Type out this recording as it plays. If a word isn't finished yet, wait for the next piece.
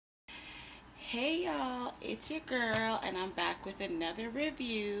Hey y'all, it's your girl and I'm back with another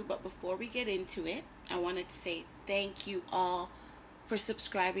review. But before we get into it, I wanted to say thank you all for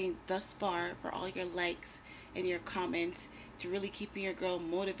subscribing thus far, for all your likes and your comments, to really keeping your girl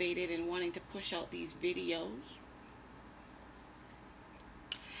motivated and wanting to push out these videos.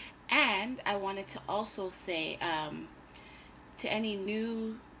 And I wanted to also say to any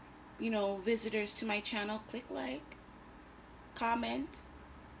new visitors to my channel, click like, comment,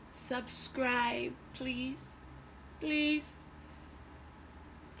 subscribe, please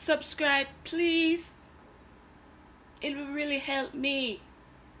subscribe, please. It will really help me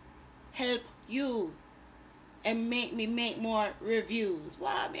help you and make me make more reviews.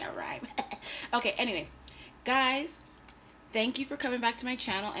 Wow, me a rhyme. Okay, anyway guys, thank you for coming back to my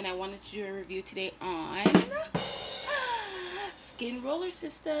channel, and I wanted to do a review today on skin roller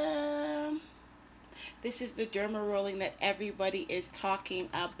system. This is the Dermarolling that everybody is talking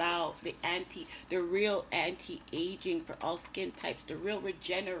about. The real anti-aging for all skin types. The real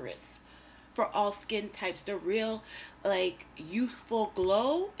regenerous for all skin types. The real youthful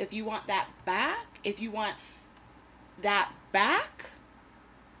glow. If you want that back,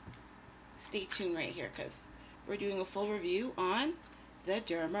 stay tuned right here, because we're doing a full review on the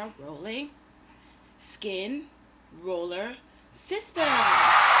Dermarolling skin roller system.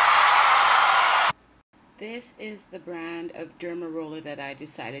 This is the brand of Dermaroller that I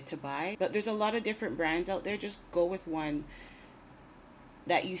decided to buy. But there's a lot of different brands out there. Just go with one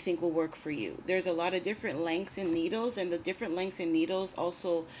that you think will work for you. There's a lot of different lengths and needles, and the different lengths and needles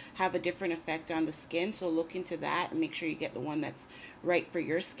also have a different effect on the skin. So look into that and make sure you get the one that's right for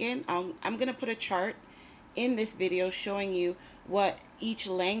your skin. I'm going to put a chart in this video showing you what each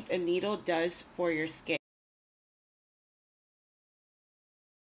length and needle does for your skin.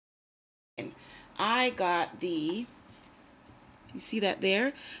 I got the, you see that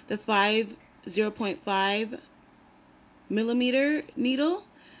there, the 0.5 millimeter needle.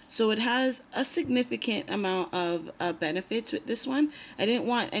 So it has a significant amount of benefits with this one. I didn't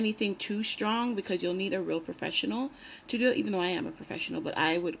want anything too strong because you'll need a real professional to do it, even though I am a professional, but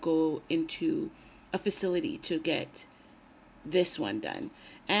I would go into a facility to get this one done.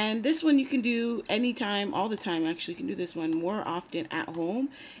 And this one you can do anytime, all the time actually. You can do this one more often at home.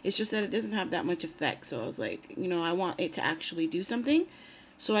 It's just that it doesn't have that much effect. So I was like, I want it to actually do something.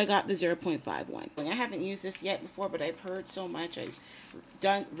 So I got the 0.5 one. I haven't used this yet before, but I've heard so much. I've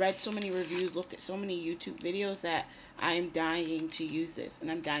read so many reviews, looked at so many YouTube videos that I am dying to use this.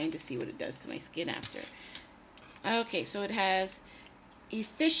 And I'm dying to see what it does to my skin after. Okay, so it has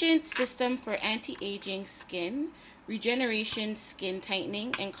efficient system for anti-aging skin, regeneration, skin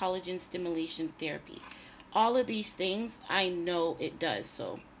tightening, and collagen stimulation therapy. All of these things I know it does,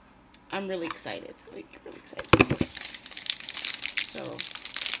 so I'm really excited. Really excited. So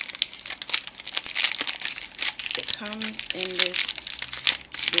it comes in this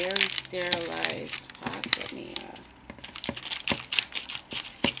very sterilized pack. Let me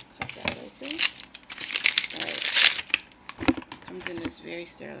cut that open. Alright. Comes in this very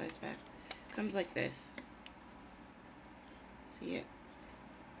sterilized pack. Comes like this. See it?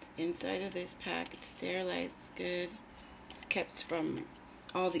 It's inside of this pack. It's sterilized. It's good. It's kept from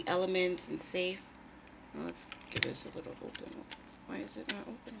all the elements and safe. Now let's give this a little open. Why is it not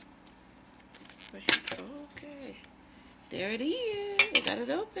open? Okay. There it is. I got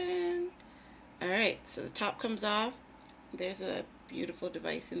it open. Alright, so the top comes off. There's a beautiful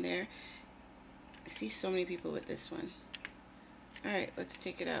device in there. I see so many people with this one. Alright, let's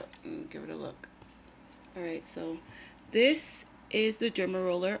take it out and give it a look. Alright, so this is the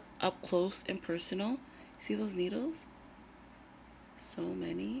Dermaroller up close and personal. See those needles? So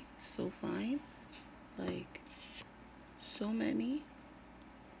many, so fine. Like, so many,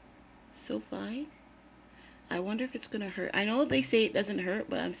 so fine. I wonder if it's gonna hurt. I know they say it doesn't hurt,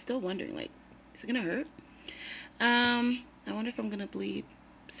 but I'm still wondering, like, is it gonna hurt? I wonder if I'm gonna bleed.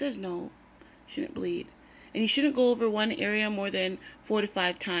 It says no, shouldn't bleed. And you shouldn't go over one area more than 4 to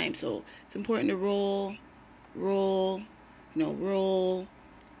 5 times. So it's important to roll,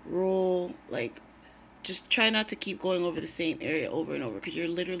 like, just try not to keep going over the same area over and over, because you're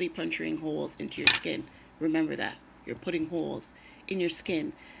literally puncturing holes into your skin. Remember that. You're putting holes in your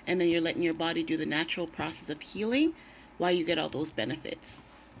skin, and then you're letting your body do the natural process of healing while you get all those benefits.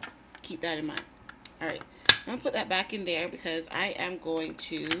 Keep that in mind. Alright, I'm going to put that back in there because I am going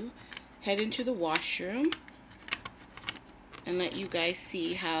to head into the washroom and let you guys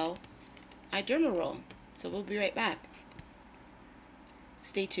see how I dermaroll. So we'll be right back.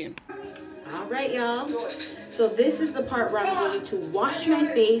 Stay tuned. Alright, y'all. So this is the part where I'm going to wash my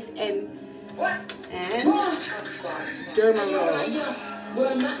face and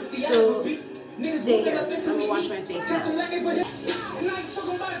dermaroll. So Stay here. I'm gonna wash my face now.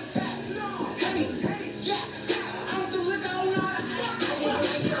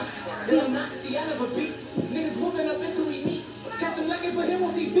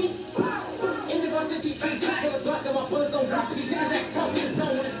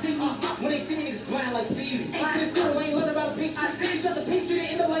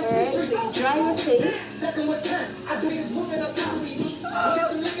 Dry your face.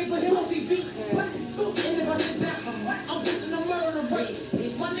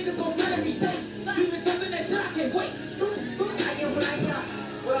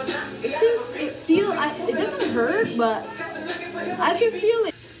 It doesn't hurt, but I can feel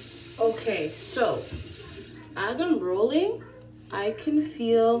it. Okay, so as I'm rolling, I can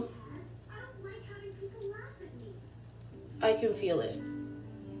feel it. I can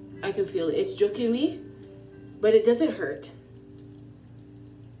feel it. It's joking me, but it doesn't hurt.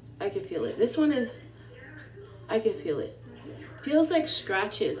 I can feel it. This one is, I can feel it. Feels like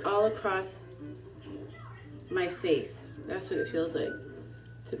scratches all across my face. That's what it feels like,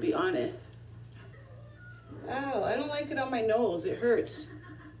 to be honest. Ow, I don't like it on my nose. It hurts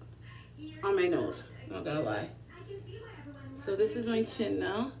on my nose, not gonna lie. So this is my chin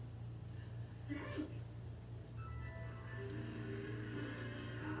now.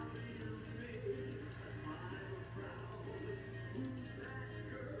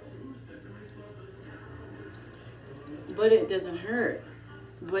 But it doesn't hurt.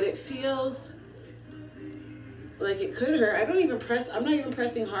 But it feels like it could hurt. I'm not even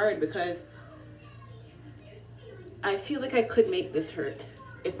pressing hard because I feel like I could make this hurt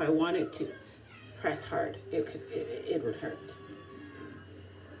if I wanted to press hard. It would hurt.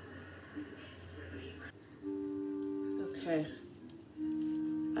 Okay.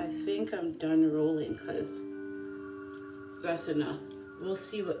 I think I'm done rolling because that's enough. We'll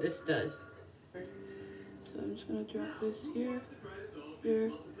see what this does. So I'm just gonna drop this here,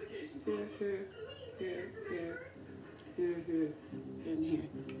 here, here, here, here, here, here, here, and here.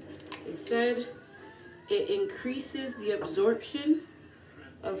 They said it increases the absorption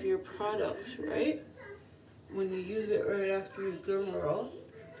of your products, right? When you use it right after you dermaroll.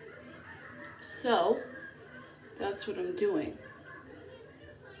 So that's what I'm doing.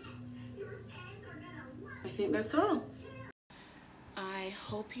 I think that's all. I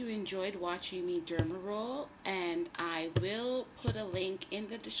hope you enjoyed watching me dermaroll, and I will put a link in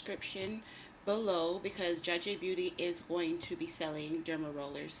the description below because Judge Beauty is going to be selling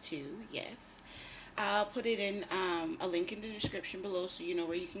dermarollers too. Yes, I'll put it in a link in the description below so you know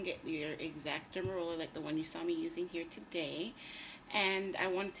where you can get your exact dermaroller like the one you saw me using here today. And I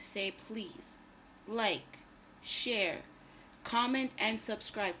wanted to say, please like, share, comment, and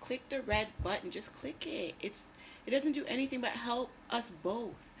subscribe. Click the red button. Just click it. It doesn't do anything but help us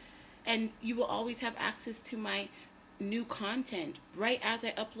both. And you will always have access to my new content right as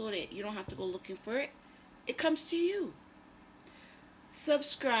I upload it. You don't have to go looking for it. It comes to you.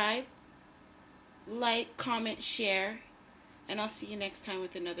 Subscribe, like, comment, share, and I'll see you next time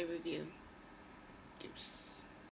with another review. Deuce.